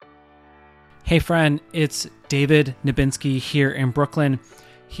Hey friend, it's David Nabinski here in Brooklyn.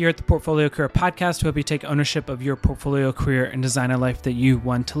 Here at the Portfolio Career Podcast, we hope you take ownership of your portfolio career and design a life that you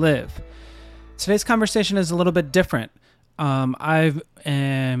want to live. Today's conversation is a little bit different. I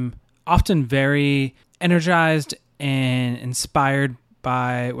am often very energized and inspired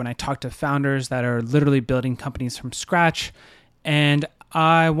by when I talk to founders that are literally building companies from scratch. And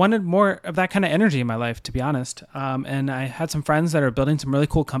I wanted more of that kind of energy in my life, to be honest. And I had some friends that are building some really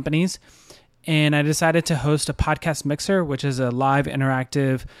cool companies. And I decided to host a podcast mixer, which is a live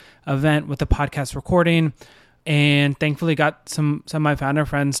interactive event with a podcast recording. And thankfully got some of my founder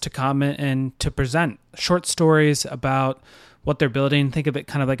friends to come and to present short stories about what they're building. Think of it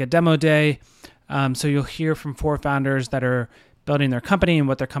kind of like a demo day. So you'll hear from 4 founders that are building their company and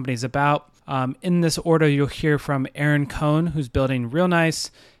what their company is about. In this order, you'll hear from Aaron Cohn, who's building Real Nice.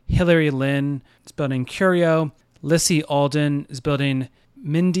 Hillary Lynn is building Curio. Lissy Alden is building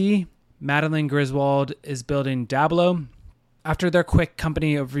Mindy. Madeline Griswold is building Dablo. After their quick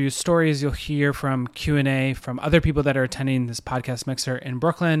company overview stories, you'll hear from Q&A from other people that are attending this podcast mixer in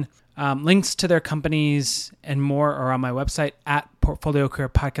Brooklyn. Links to their companies and more are on my website at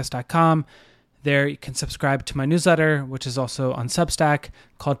portfoliocareerpodcast.com. There you can subscribe to my newsletter, which is also on Substack,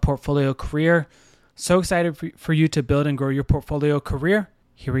 called Portfolio Career. So excited for you to build and grow your portfolio career.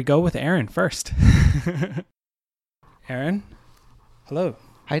 Here we go with Aaron first. Aaron, hello.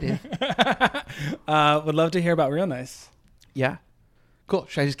 Hi, Dave. Would love to hear about Real Nice. Yeah. Cool.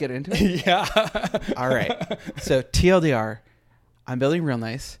 Should I just get into it? Yeah. All right. So TLDR, I'm building Real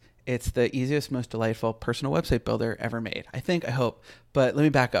Nice. It's the easiest, most delightful personal website builder ever made. I hope. But let me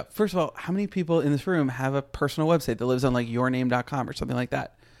back up. First of all, how many people in this room have a personal website that lives on like yourname.com or something like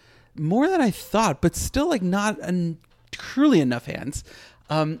that? More than I thought, but still like not truly enough hands.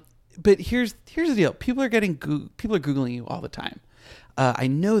 But here's the deal. People are Googling you all the time. I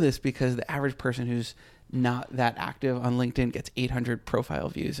know this because the average person who's not that active on LinkedIn gets 800 profile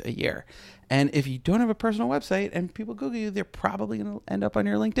views a year. And if you don't have a personal website and people Google you, they're probably going to end up on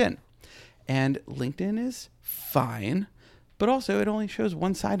your LinkedIn. And LinkedIn is fine, but also it only shows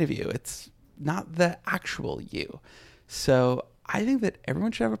one side of you. It's not the actual you. So I think that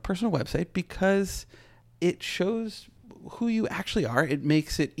everyone should have a personal website because it shows who you actually are. It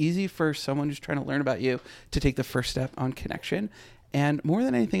makes it easy for someone who's trying to learn about you to take the first step on connection. And more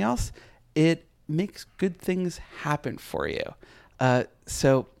than anything else, it makes good things happen for you.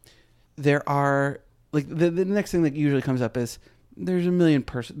 So there are like the next thing that usually comes up is there's a million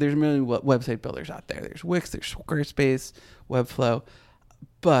website builders out there. There's Wix, there's Squarespace, Webflow,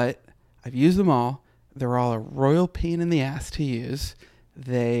 but I've used them all. They're all a royal pain in the ass to use.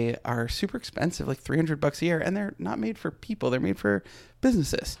 They are super expensive, like $300 a year, and they're not made for people. They're made for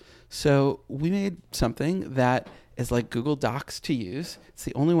businesses. So we made something that is like Google Docs to use. It's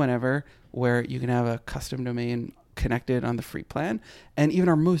the only one ever where you can have a custom domain connected on the free plan. And even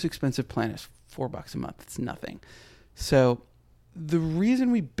our most expensive plan is $4 a month. It's nothing. So the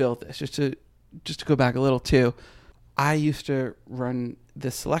reason we built this, just to go back a little too, I used to run the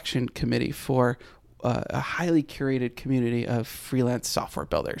selection committee for a highly curated community of freelance software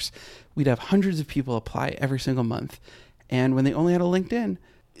builders. We'd have hundreds of people apply every single month. And when they only had a LinkedIn,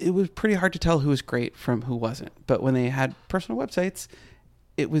 it was pretty hard to tell who was great from who wasn't. But when they had personal websites,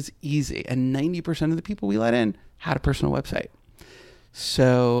 it was easy. And 90% of the people we let in had a personal website.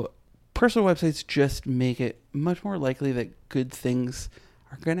 So personal websites just make it much more likely that good things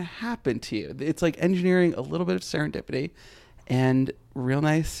are going to happen to you. It's like engineering a little bit of serendipity. And Real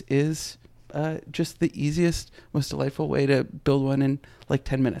Nice is just the easiest, most delightful way to build one in like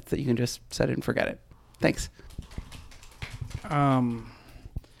 10 minutes that you can just set it and forget it. Thanks.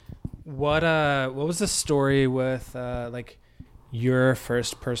 What was the story with like your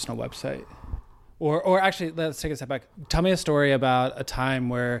first personal website? Or actually, let's take a step back. Tell me a story about a time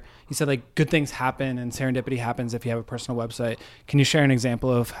where you said like good things happen and serendipity happens if you have a personal website. Can you share an example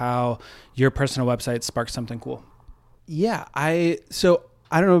of how your personal website sparked something cool? Yeah, so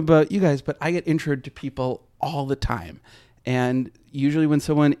I don't know about you guys, but I get introed to people all the time. And usually when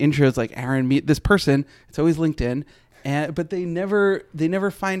someone intros like Aaron, meet this person, it's always LinkedIn. But they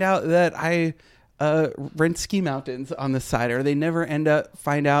never find out that I rent ski mountains on the side, or they never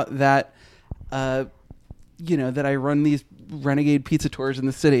find out that that I run these renegade pizza tours in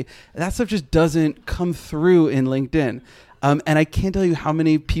the city. That stuff just doesn't come through in LinkedIn. And I can't tell you how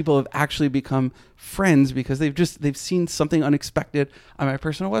many people have actually become friends because they've seen something unexpected on my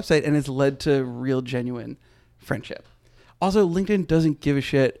personal website and it's led to real genuine friendship. Also, LinkedIn doesn't give a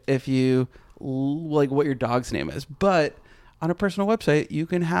shit if you like what your dog's name is, but on a personal website, you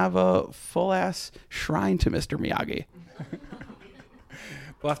can have a full ass shrine to Mr. Miyagi.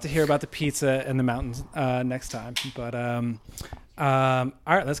 We'll have to hear about the pizza in the mountains next time. But all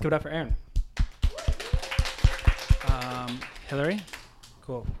right, let's give it up for Erin. Hillary,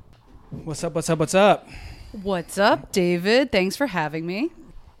 cool. What's up? What's up, David? Thanks for having me.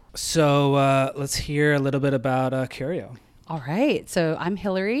 So let's hear a little bit about Curio. All right. So I'm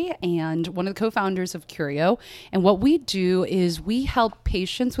Hillary and one of the co-founders of Curio. And what we do is we help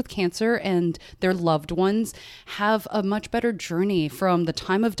patients with cancer and their loved ones have a much better journey from the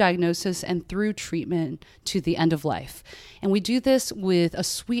time of diagnosis and through treatment to the end of life. And we do this with a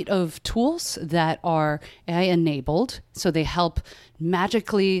suite of tools that are AI enabled. So they help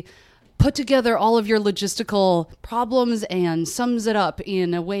magically put together all of your logistical problems and sums it up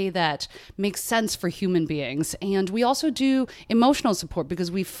in a way that makes sense for human beings. And we also do emotional support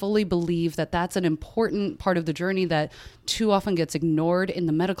because we fully believe that that's an important part of the journey that too often gets ignored in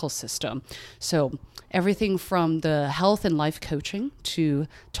the medical system. So everything from the health and life coaching to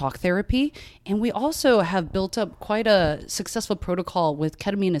talk therapy. And we also have built up quite a successful protocol with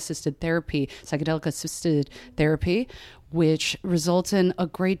ketamine-assisted therapy, psychedelic-assisted therapy, which results in a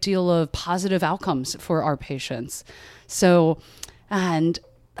great deal of positive outcomes for our patients. So, and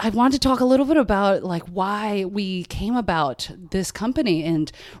I want to talk a little bit about like why we came about this company. And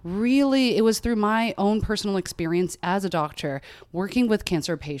really, it was through my own personal experience as a doctor working with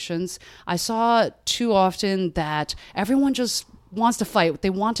cancer patients. I saw too often that everyone just wants to fight. They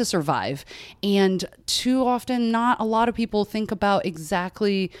want to survive. And too often, not a lot of people think about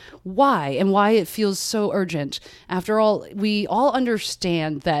exactly why and why it feels so urgent. After all, we all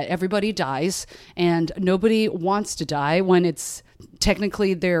understand that everybody dies and nobody wants to die when it's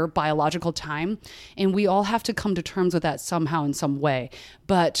technically their biological time. And we all have to come to terms with that somehow in some way.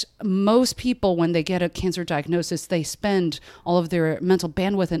 But most people, when they get a cancer diagnosis, they spend all of their mental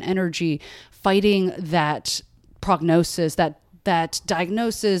bandwidth and energy fighting that prognosis, that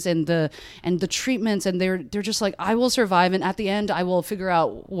diagnosis and the treatments, and they're just like, I will survive, and at the end I will figure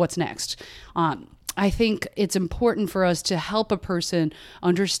out what's next. I think it's important for us to help a person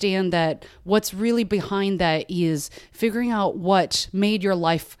understand that what's really behind that is figuring out what made your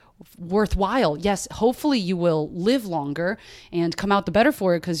life worthwhile. Yes, hopefully you will live longer and come out the better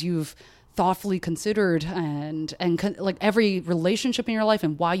for it because you've thoughtfully considered and like every relationship in your life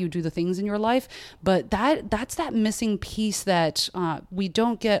and why you do the things in your life. But that's that missing piece that we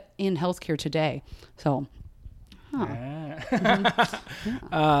don't get in healthcare today. So,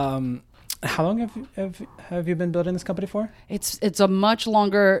 how long have you been building this company for? It's a much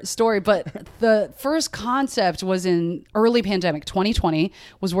longer story, but the first concept was in early pandemic 2020.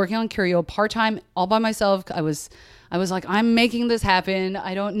 Was working on Curio part-time all by myself. I was like, I'm making this happen.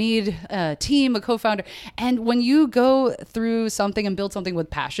 I don't need a team, a co-founder. And when you go through something and build something with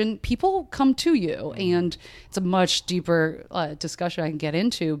passion, people come to you. And it's a much deeper discussion I can get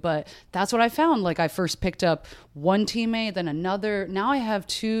into. But that's what I found. Like I first picked up one teammate, then another. Now I have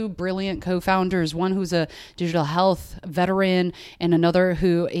two brilliant co-founders, one who's a digital health veteran and another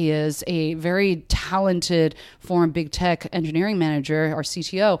who is a very talented former big tech engineering manager, our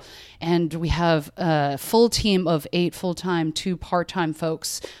CTO. And we have a full team of 8 full-time, 2 part-time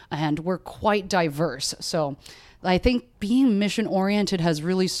folks, and we're quite diverse. So I think being mission-oriented has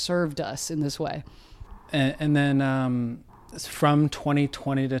really served us in this way. And then from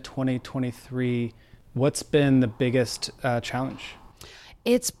 2020 to 2023, what's been the biggest challenge?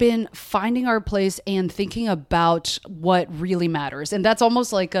 It's been finding our place and thinking about what really matters. And that's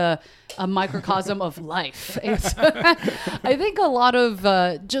almost like a microcosm of life. I think a lot of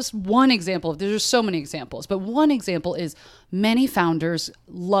just one example, there's so many examples, but one example is many founders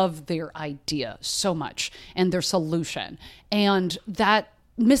love their idea so much and their solution. And that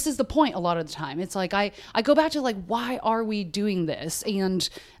misses the point a lot of the time. It's like I go back to like, why are we doing this? And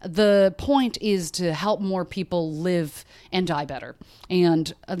the point is to help more people live and die better.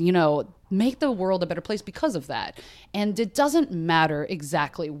 And make the world a better place because of that. And it doesn't matter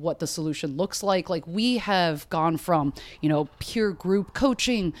exactly what the solution looks like. Like we have gone from, pure group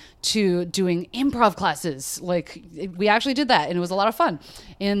coaching to doing improv classes. Like we actually did that and it was a lot of fun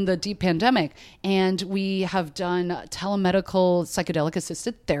in the deep pandemic. And we have done telemedical psychedelic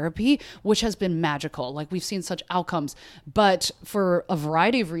assisted therapy, which has been magical. Like we've seen such outcomes, but for a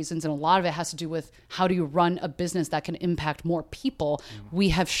variety of reasons, and a lot of it has to do with how do you run a business that can impact more people. We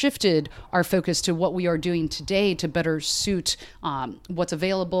have shifted our focus to what we are doing today to better suit what's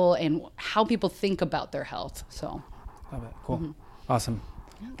available and how people think about their health. So, love it. Cool. Mm-hmm. Awesome.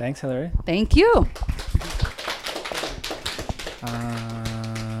 Thanks, Hillary. Thank you.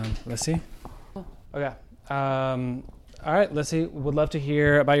 Let's see. Okay. All right, Lissy, would love to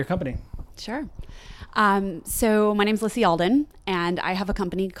hear about your company. Sure. So my name's Lissy Alden, and I have a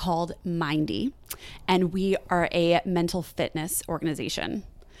company called Mindy, and we are a mental fitness organization.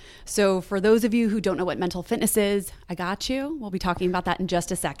 So for those of you who don't know what mental fitness is, I got you. We'll be talking about that in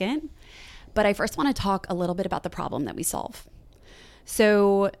just a second. But I first want to talk a little bit about the problem that we solve.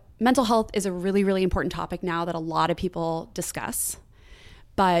 So mental health is a really, really important topic now that a lot of people discuss,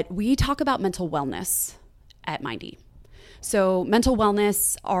 but we talk about mental wellness at Mindy. So mental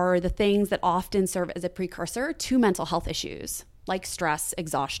wellness are the things that often serve as a precursor to mental health issues like stress,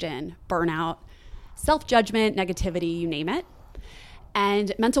 exhaustion, burnout, self-judgment, negativity, you name it.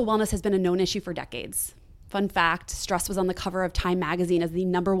 And mental wellness has been a known issue for decades. Fun fact, stress was on the cover of Time magazine as the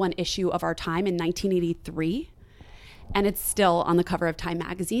 #1 issue of our time in 1983. And it's still on the cover of Time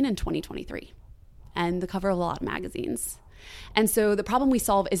magazine in 2023 and the cover of a lot of magazines. And so the problem we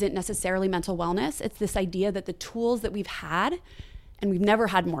solve isn't necessarily mental wellness. It's this idea that the tools that we've had, and we've never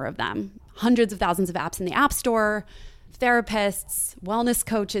had more of them, hundreds of thousands of apps in the App Store, therapists, wellness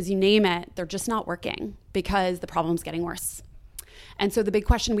coaches, you name it, they're just not working because the problem's getting worse. And so the big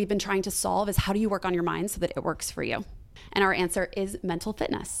question we've been trying to solve is how do you work on your mind so that it works for you? And our answer is mental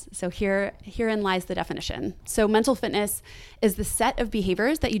fitness. So herein lies the definition. So mental fitness is the set of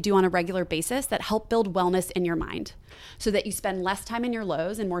behaviors that you do on a regular basis that help build wellness in your mind so that you spend less time in your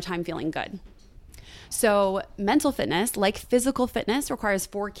lows and more time feeling good. So mental fitness, like physical fitness, requires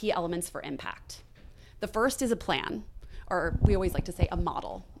 4 key elements for impact. The first is a plan, or we always like to say a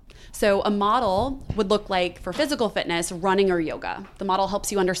model. So a model would look like, for physical fitness, running or yoga. The model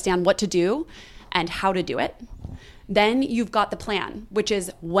helps you understand what to do and how to do it. Then you've got the plan, which is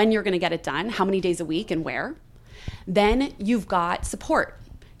when you're going to get it done, how many days a week and where. Then you've got support.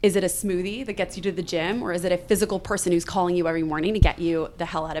 Is it a smoothie that gets you to the gym, or is it a physical person who's calling you every morning to get you the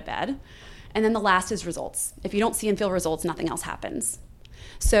hell out of bed? And then the last is results. If you don't see and feel results, nothing else happens.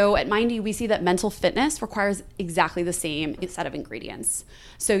 So at Mindy, we see that mental fitness requires exactly the same set of ingredients.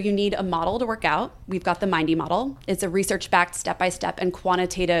 So you need a model to work out. We've got the Mindy model. It's a research-backed, step-by-step and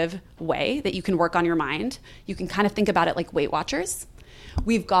quantitative way that you can work on your mind. You can kind of think about it like Weight Watchers.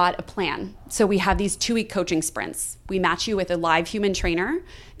 We've got a plan. So we have these 2-week coaching sprints. We match you with a live human trainer.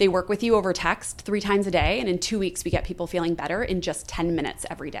 They work with you over text 3 times a day. And in 2 weeks, we get people feeling better in just 10 minutes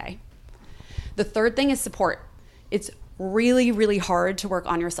every day. The third thing is support. It's really, really hard to work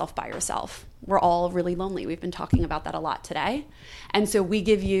on yourself by yourself. We're all really lonely. We've been talking about that a lot today. And so we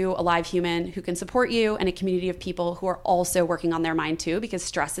give you a live human who can support you and a community of people who are also working on their mind too, because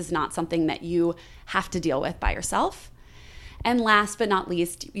stress is not something that you have to deal with by yourself. And last but not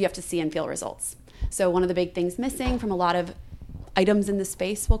least, you have to see and feel results. So one of the big things missing from a lot of items in the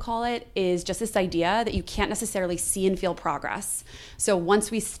space, we'll call it, is just this idea that you can't necessarily see and feel progress. So once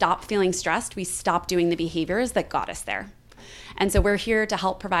we stop feeling stressed, we stop doing the behaviors that got us there. And so we're here to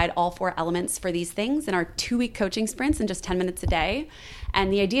help provide all 4 elements for these things in our 2-week coaching sprints in just 10 minutes a day.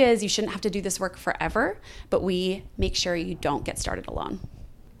 And the idea is you shouldn't have to do this work forever, but we make sure you don't get started alone.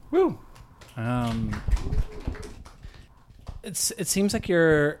 Woo! It seems like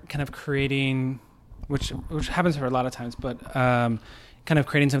you're kind of creating, which happens for a lot of times, but kind of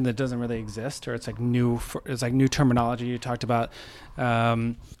creating something that doesn't really exist, or it's like new terminology. You talked about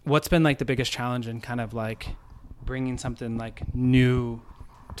what's been like the biggest challenge in kind of like bringing something like new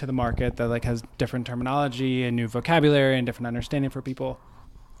to the market that like has different terminology and new vocabulary and different understanding for people.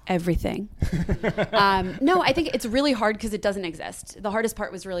 Everything. No, I think it's really hard because it doesn't exist. The hardest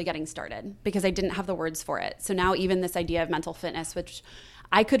part was really getting started because I didn't have the words for it. So now even this idea of mental fitness, which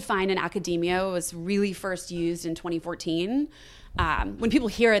I could find in academia, was really first used in 2014. When people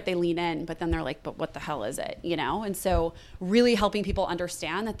hear it, they lean in, but then they're like, but what the hell is it? You know? And so really helping people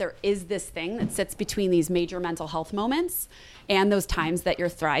understand that there is this thing that sits between these major mental health moments and those times that you're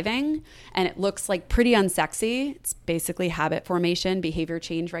thriving. And it looks like pretty unsexy. It's basically habit formation, behavior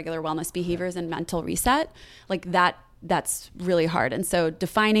change, regular wellness behaviors, and mental reset. Like that's really hard. And so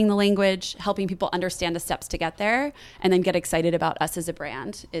defining the language, helping people understand the steps to get there, and then get excited about us as a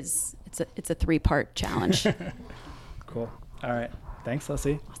brand it's a 3-part challenge. Cool. All right. Thanks,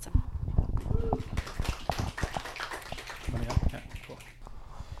 Lissy. Awesome. Yeah, cool.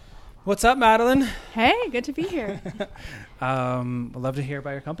 What's up, Madeline? Hey, good to be here. I'd love to hear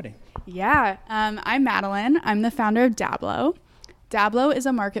about your company. Yeah, I'm Madeline. I'm the founder of Dablo. Dablo is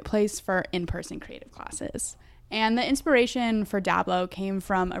a marketplace for in-person creative classes. And the inspiration for Dablo came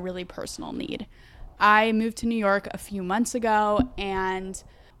from a really personal need. I moved to New York a few months ago, and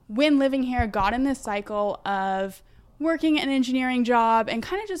when living here, got in this cycle of working an engineering job and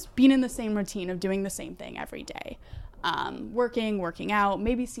kind of just being in the same routine of doing the same thing every day. Working out,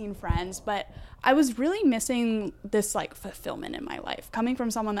 maybe seeing friends, but I was really missing this like fulfillment in my life. Coming from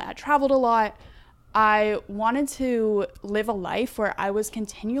someone that had traveled a lot, I wanted to live a life where I was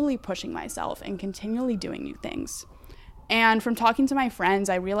continually pushing myself and continually doing new things. And from talking to my friends,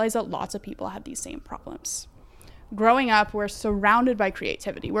 I realized that lots of people had these same problems. Growing up, we're surrounded by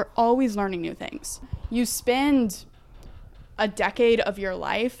creativity. We're always learning new things. You spend a decade of your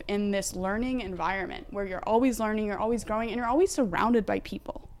life in this learning environment where you're always learning, you're always growing, and you're always surrounded by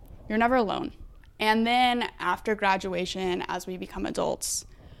people. You're never alone. And then after graduation, as we become adults,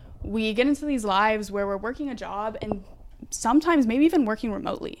 we get into these lives where we're working a job and sometimes maybe even working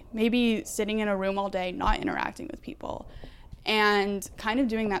remotely, maybe sitting in a room all day, not interacting with people, and kind of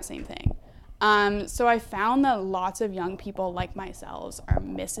doing that same thing. So I found that lots of young people like myself are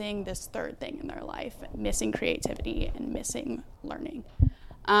missing this third thing in their life, missing creativity and missing learning.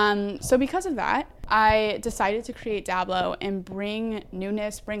 So because of that, I decided to create Dablo and bring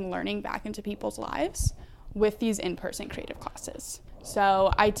newness, bring learning back into people's lives with these in-person creative classes.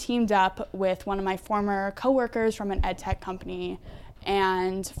 So I teamed up with one of my former coworkers from an ed tech company,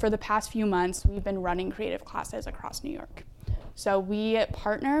 and for the past few months, we've been running creative classes across New York. So we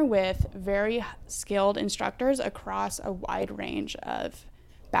partner with very skilled instructors across a wide range of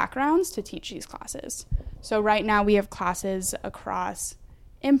backgrounds to teach these classes. So right now we have classes across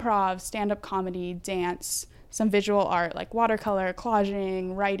improv, stand-up comedy, dance, some visual art like watercolor,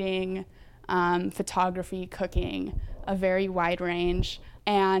 collaging, writing, photography, cooking, a very wide range.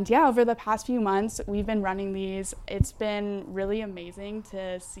 And yeah, over the past few months, we've been running these. It's been really amazing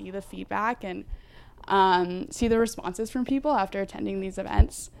to see the feedback and see the responses from people after attending these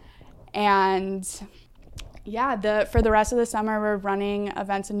events. And yeah, for the rest of the summer, we're running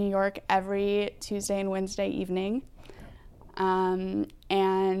events in New York every Tuesday and Wednesday evening.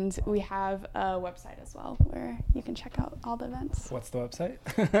 And we have a website as well where you can check out all the events. What's the website?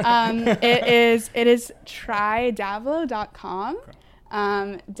 It is trydablo.com.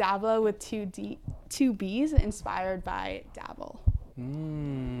 Dablo with two B's, inspired by Dabble.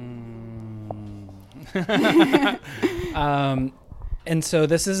 And so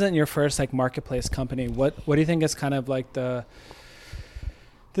this isn't your first like marketplace company. What do you think is kind of like the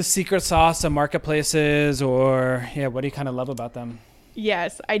secret sauce of marketplaces, or what do you kind of love about them?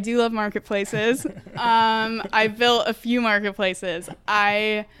 Yes, I do love marketplaces. I built a few marketplaces.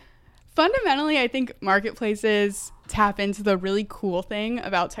 I think marketplaces tap into the really cool thing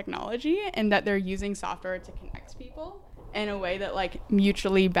about technology, and that they're using software to connect people in a way that like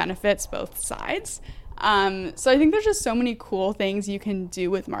mutually benefits both sides. So I think there's just so many cool things you can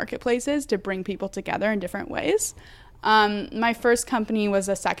do with marketplaces to bring people together in different ways. My first company was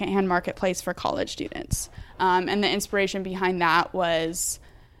a secondhand marketplace for college students. And the inspiration behind that was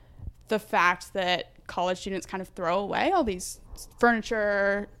the fact that college students kind of throw away all these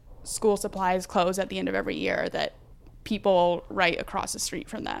furniture, school supplies, clothes at the end of every year that people right across the street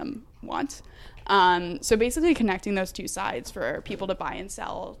from them want. So basically connecting those two sides for people to buy and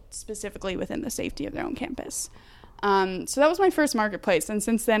sell specifically within the safety of their own campus. So that was my first marketplace. And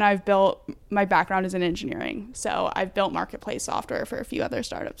since then my background is in engineering. So I've built marketplace software for a few other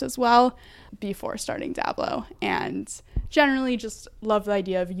startups as well before starting Dablo, and generally just love the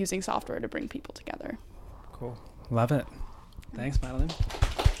idea of using software to bring people together. Cool. Love it. Thanks, Madeline.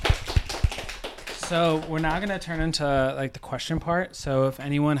 So we're now going to turn into like the question part. So if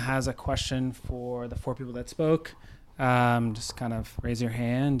anyone has a question for the four people that spoke, just kind of raise your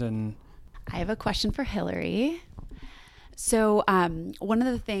hand. And I have a question for Hillary. So one of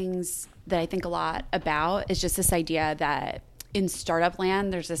the things that I think a lot about is just this idea that in startup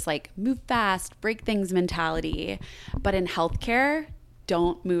land, there's this like move fast, break things mentality. But in healthcare,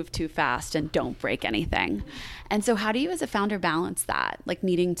 don't move too fast and don't break anything. And so how do you as a founder balance that? Like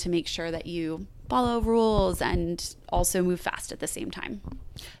needing to make sure that you follow rules and also move fast at the same time?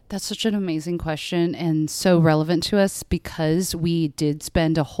 That's such an amazing question and so relevant to us because we did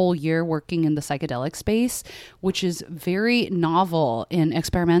spend a whole year working in the psychedelic space, which is very novel and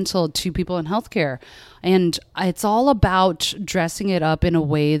experimental to people in healthcare. And it's all about dressing it up in a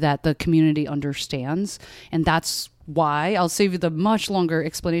way that the community understands. And that's why, I'll save you the much longer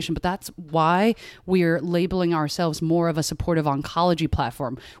explanation, but that's why we're labeling ourselves more of a supportive oncology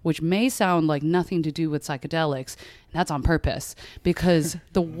platform, which may sound like nothing to do with psychedelics. That's on purpose because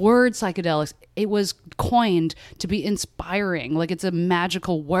the word psychedelics, it was coined to be inspiring. Like it's a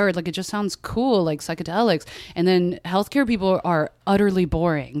magical word. Like it just sounds cool, like psychedelics. And then healthcare people are utterly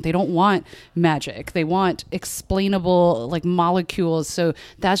boring. They don't want magic. They want explainable like molecules. So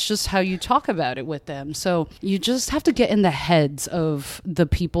that's just how you talk about it with them. So you just have to get in the heads of the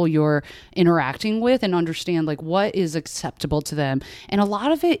people you're interacting with and understand like what is acceptable to them. And a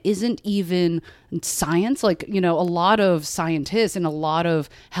lot of it isn't even science. Like, you know, a lot of scientists and a lot of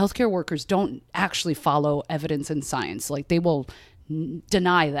healthcare workers don't actually follow evidence and science. Like they will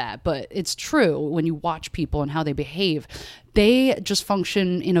deny that, but it's true when you watch people and how they behave. They just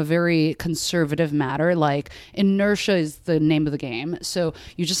function in a very conservative manner. Like inertia is the name of the game. So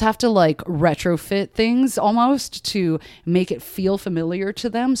you just have to like retrofit things almost to make it feel familiar to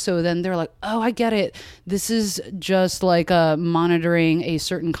them. So then they're like, oh, I get it. This is just like monitoring a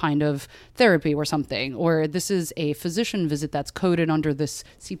certain kind of therapy or something, or this is a physician visit that's coded under this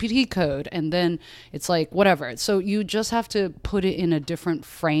CPT code. And then it's like, whatever. So you just have to put it in a different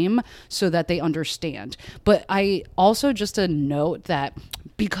frame so that they understand. But I also just a note that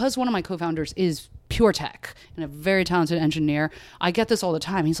because one of my co-founders is pure tech and a very talented engineer, I get this all the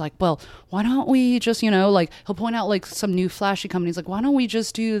time. He's like, well, why don't we just, like he'll point out like some new flashy companies, like, why don't we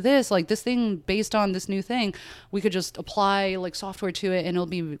just do this? Like this thing based on this new thing, we could just apply like software to it and it'll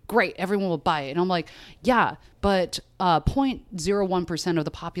be great. Everyone will buy it. And I'm like, yeah, but 0.01% of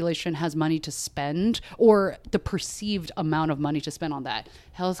the population has money to spend, or the perceived amount of money to spend on that.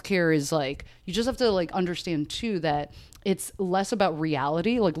 Healthcare is like, you just have to like understand too that it's less about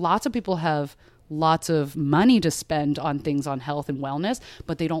reality. Like lots of people have lots of money to spend on things on health and wellness,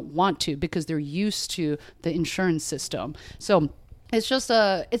 but they don't want to because they're used to the insurance system. So it's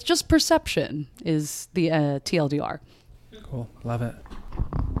just perception is the TLDR. Cool. Love it.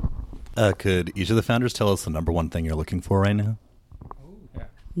 Could each of the founders tell us the number one thing you're looking for right now?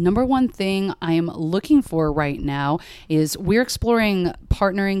 Number one thing I am looking for right now is we're exploring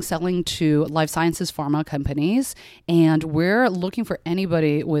partnering, selling to life sciences pharma companies, and we're looking for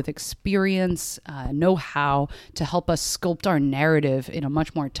anybody with experience, know-how to help us sculpt our narrative in a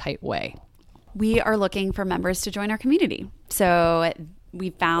much more tight way. We are looking for members to join our community. So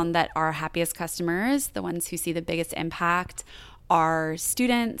we found that our happiest customers, the ones who see the biggest impact, are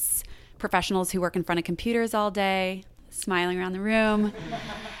students, professionals who work in front of computers all day, smiling around the room,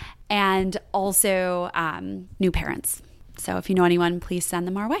 and also new parents. So if you know anyone, please send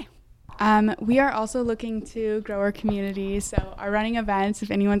them our way. We are also looking to grow our community, so are running events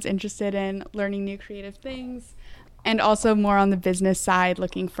if anyone's interested in learning new creative things, and also more on the business side,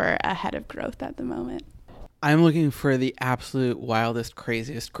 looking for a head of growth at the moment. I'm looking for the absolute wildest,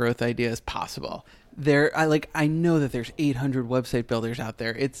 craziest growth ideas possible. I know that there's 800 website builders out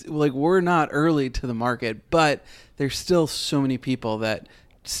there. It's like we're not early to the market, but there's still so many people that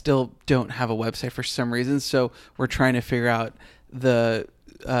still don't have a website for some reason. So we're trying to figure out the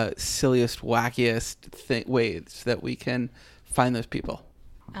silliest, wackiest ways that we can find those people.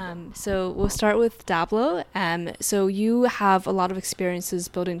 So we'll start with Dablo. So you have a lot of experiences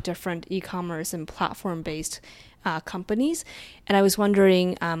building different e-commerce and platform-based companies. And I was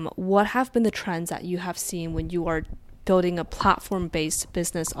wondering, what have been the trends that you have seen when you are building a platform-based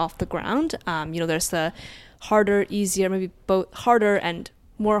business off the ground? There's the harder, easier, maybe both harder and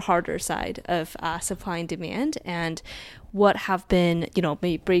more harder side of supply and demand. And what have been,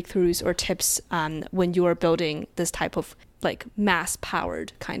 maybe breakthroughs or tips when you are building this type of like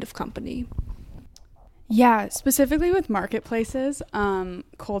mass-powered kind of company? Yeah, specifically with marketplaces,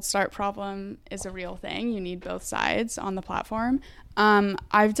 cold start problem is a real thing. You need both sides on the platform.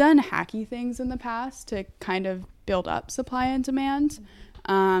 I've done hacky things in the past to kind of build up supply and demand.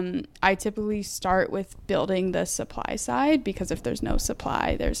 I typically start with building the supply side because if there's no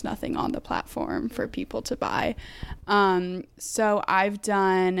supply, there's nothing on the platform for people to buy. So I've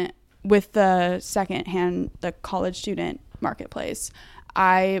done with the college student marketplace,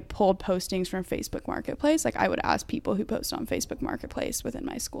 I pulled postings from Facebook Marketplace. Like I would ask people who post on Facebook Marketplace within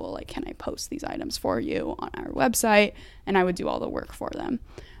my school, like, can I post these items for you on our website? And I would do all the work for them.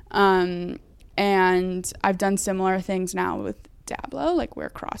 And I've done similar things now with Dablo, like we're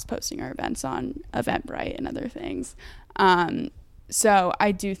cross-posting our events on Eventbrite and other things. So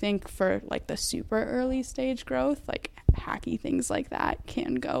I do think for like the super early stage growth, like hacky things like that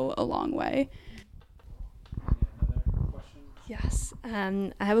can go a long way. Yes.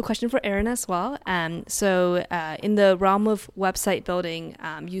 I have a question for Erin as well. So in the realm of website building,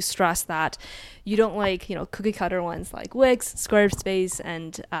 you stress that you don't like, cookie cutter ones like Wix, Squarespace,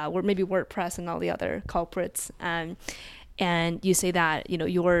 and or maybe WordPress and all the other culprits. And you say that,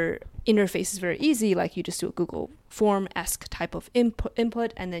 your interface is very easy, like you just do a Google form-esque type of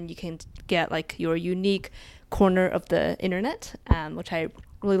input, and then you can get like your unique corner of the internet, which I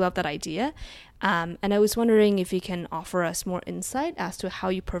really love that idea. And I was wondering if you can offer us more insight as to how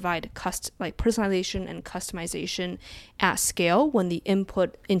you provide personalization and customization at scale when the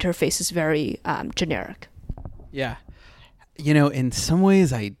input interface is very generic. Yeah. In some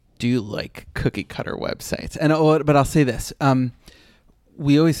ways I do like cookie cutter websites. But I'll say this.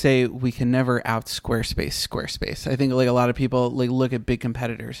 we always say we can never out Squarespace. I think like a lot of people like look at big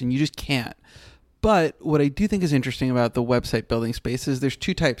competitors and you just can't. But what I do think is interesting about the website building space is there's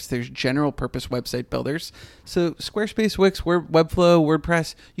two types. There's general purpose website builders. So Squarespace, Wix, Webflow,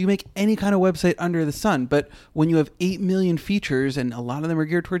 WordPress, you can make any kind of website under the sun. But when you have 8 million features and a lot of them are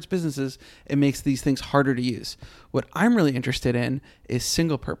geared towards businesses, it makes these things harder to use. What I'm really interested in is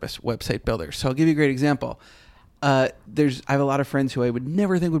single purpose website builders. So I'll give you a great example. I have a lot of friends who I would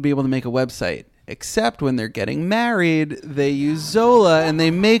never think would be able to make a website, except when they're getting married, they use Zola and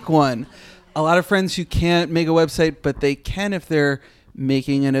they make one. A lot of friends who can't make a website, but they can if they're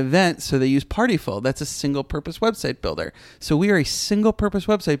making an event, so they use Partyful. That's a single-purpose website builder. So we are a single-purpose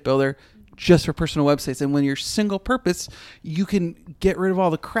website builder just for personal websites. And when you're single-purpose, you can get rid of all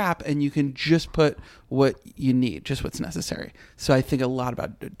the crap and you can just put what you need, just what's necessary. So I think a lot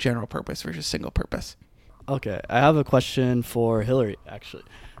about general purpose versus single-purpose. Okay, I have a question for Hillary, actually.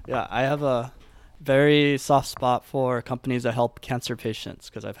 Yeah, I have a very soft spot for companies that help cancer patients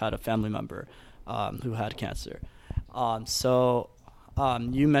because I've had a family member who had cancer. So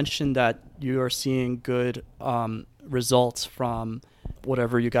you mentioned that you are seeing good results from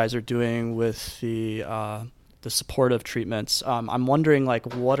whatever you guys are doing with the supportive treatments. I'm wondering,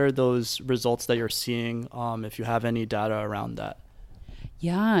 like, what are those results that you're seeing, if you have any data around that?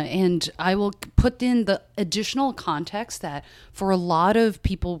 Yeah, and I will put in the additional context that for a lot of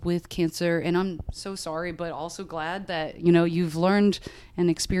people with cancer, and I'm so sorry, but also glad that, you know, you've learned and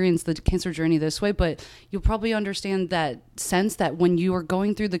experienced the cancer journey this way, but you'll probably understand that sense that when you are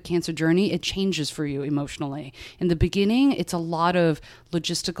going through the cancer journey, it changes for you emotionally. In the beginning, it's a lot of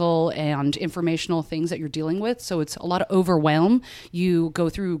logistical and informational things that you're dealing with, so it's a lot of overwhelm. You go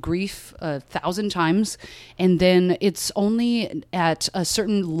through grief 1,000 times, and then it's only at a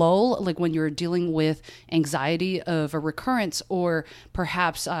certain lull, like when you're dealing with anxiety of a recurrence or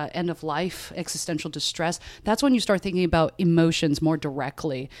perhaps end of life, existential distress, that's when you start thinking about emotions more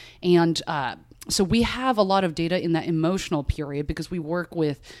directly. And so we have a lot of data in that emotional period because we work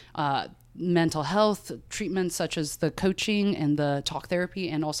with mental health treatments such as the coaching and the talk therapy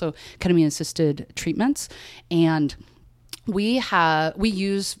and also ketamine-assisted treatments. And we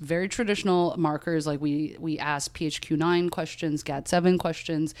use very traditional markers, like we ask PHQ-9 questions, GAD-7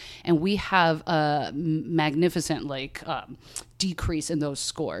 questions, and we have a magnificent decrease in those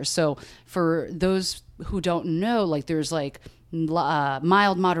scores. So for those who don't know, like there's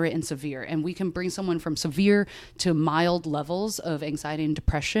mild, moderate, and severe, and we can bring someone from severe to mild levels of anxiety and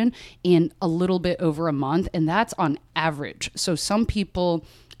depression in a little bit over a month, and that's on average. So some people,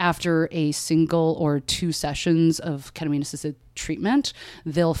 after a single or 2 sessions of ketamine-assisted treatment,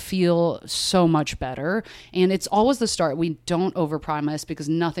 they'll feel so much better. And it's always the start. We don't overpromise because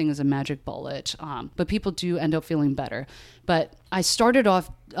nothing is a magic bullet, but people do end up feeling better. But I started off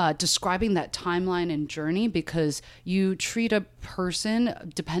describing that timeline and journey because you treat a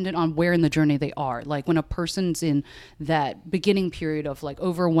person dependent on where in the journey they are. Like when a person's in that beginning period of like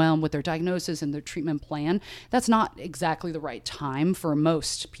overwhelm with their diagnosis and their treatment plan, that's not exactly the right time for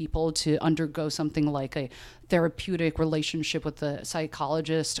most people to undergo something like a therapeutic relationship with a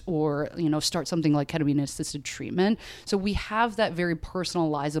psychologist or, you know, start something like ketamine-assisted treatment. So we have that very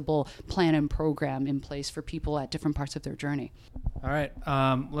personalizable plan and program in place for people at different parts of their journey. All right.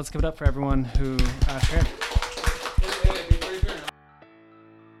 Let's give it up for everyone who shared.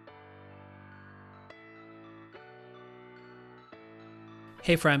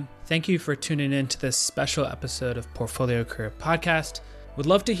 Hey, friend. Thank you for tuning in to this special episode of Portfolio Career Podcast. Would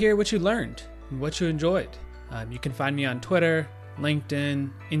love to hear what you learned and what you enjoyed. You can find me on Twitter,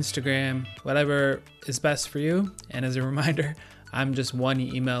 LinkedIn, Instagram, whatever is best for you. And as a reminder, I'm just one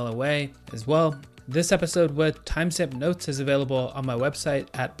email away as well. This episode with timestamp notes is available on my website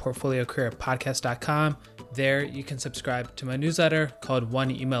at portfoliocareerpodcast.com. There you can subscribe to my newsletter called One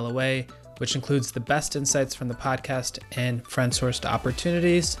Email Away, which includes the best insights from the podcast and friend-sourced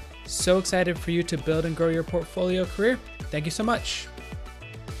opportunities. So excited for you to build and grow your portfolio career. Thank you so much.